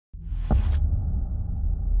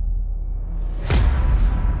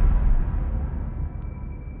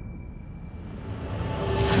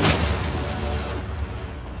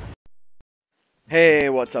Hey,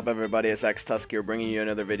 what's up everybody, it's XTusk here bringing you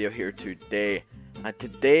another video here today. And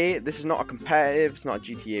today, this is not a competitive, it's not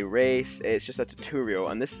a GTA race, it's just a tutorial.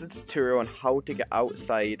 And this is a tutorial on how to get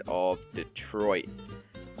outside of Detroit.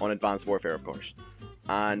 On Advanced Warfare, of course.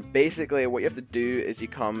 And basically, what you have to do is you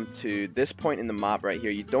come to this point in the map right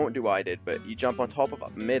here. You don't do what I did, but you jump on top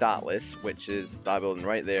of Mid-Atlas, which is that building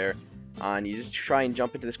right there. And you just try and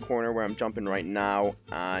jump into this corner where I'm jumping right now.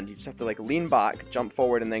 And you just have to like lean back, jump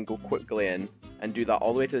forward, and then go quickly in. And do that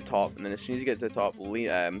all the way to the top, and then as soon as you get to the top,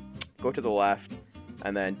 go to the left,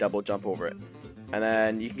 and then double jump over it. And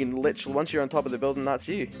then you can literally, once you're on top of the building, that's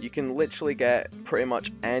you. You can literally get pretty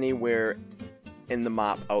much anywhere in the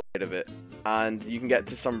map outside of it. And you can get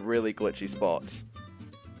to some really glitchy spots.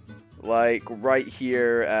 Like right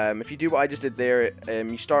here, if you do what I just did there,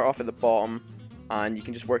 you start off at the bottom, and you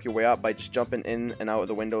can just work your way up by just jumping in and out of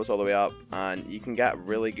the windows all the way up, and you can get a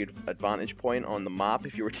really good advantage point on the map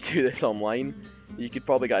if you were to do this online. You could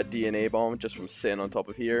probably get a DNA bomb just from sitting on top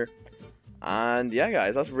of here. And yeah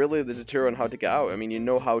guys, that's really the tutorial on how to get out. I mean, you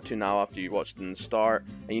know how to now after you watched in the start,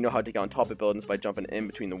 and you know how to get on top of buildings by jumping in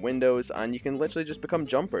between the windows, and you can literally just become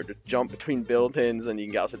jumper. Just jump between buildings and you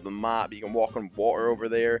can get outside the map, you can walk on water over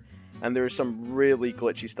there, and there's some really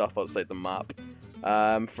glitchy stuff outside the map.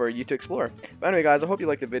 For you to explore. But anyway guys, I hope you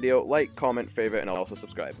liked the video. Like, comment, favorite, and also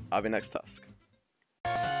subscribe. I'll be next Tusk.